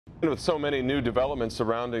With so many new developments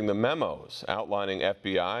surrounding the memos outlining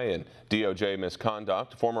FBI and DOJ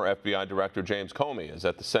misconduct, former FBI Director James Comey is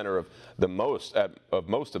at the center of most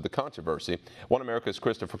of the controversy. One America's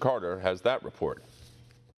Christopher Carter has that report.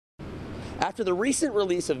 After the recent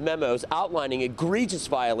release of memos outlining egregious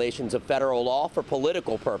violations of federal law for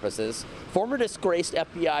political purposes, former disgraced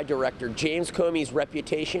FBI Director James Comey's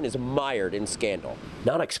reputation is mired in scandal.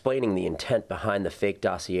 Not explaining the intent behind the fake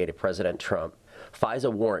dossier to President Trump,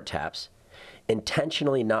 FISA warrant taps,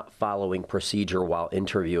 intentionally not following procedure while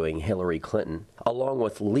interviewing Hillary Clinton, along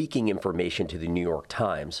with leaking information to the New York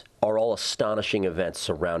Times, are all astonishing events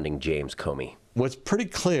surrounding James Comey. What's pretty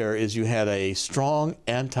clear is you had a strong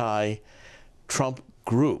anti-Trump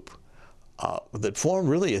group that formed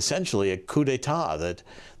really essentially a coup d'etat, that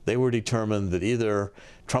they were determined that either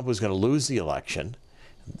Trump was going to lose the election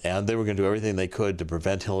and they were going to do everything they could to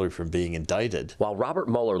prevent Hillary from being indicted. While Robert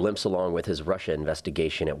Mueller limps along with his Russia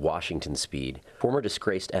investigation at Washington speed, former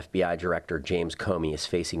disgraced FBI Director James Comey is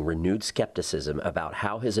facing renewed skepticism about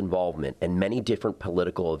how his involvement in many different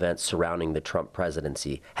political events surrounding the Trump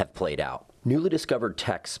presidency have played out. Newly discovered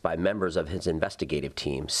texts by members of his investigative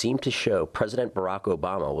team seem to show President Barack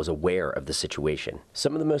Obama was aware of the situation.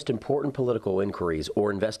 Some of the most important political inquiries or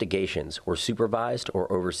investigations were supervised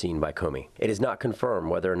or overseen by Comey. It is not confirmed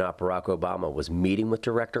whether or not Barack Obama was meeting with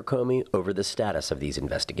Director Comey over the status of these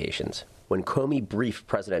investigations. When Comey briefed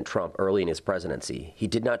President Trump early in his presidency, he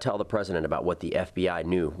did not tell the president about what the FBI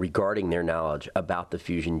knew regarding their knowledge about the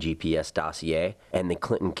Fusion GPS dossier and the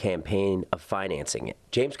Clinton campaign of financing it.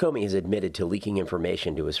 James Comey has admitted to leaking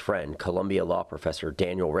information to his friend, Columbia law professor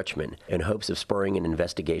Daniel Richman, in hopes of spurring an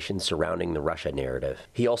investigation surrounding the Russia narrative.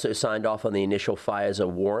 He also signed off on the initial FISA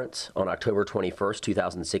warrants on October 21,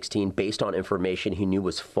 2016, based on information he knew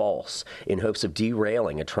was false, in hopes of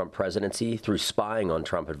derailing a Trump presidency through spying on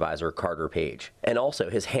Trump advisor Carter Page. And also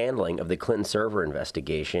his handling of the Clinton server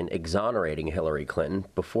investigation, exonerating Hillary Clinton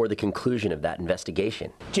before the conclusion of that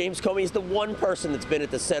investigation. James Comey is the one person that's been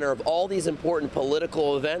at the center of all these important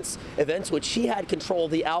political events which he had control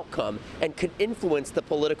of the outcome and could influence the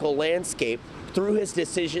political landscape through his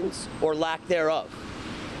decisions or lack thereof.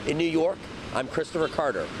 In New York, I'm Christopher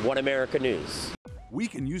Carter, One America News. We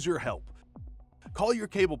can use your help. Call your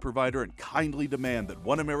cable provider and kindly demand that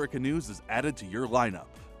One America News is added to your lineup.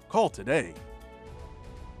 Call today.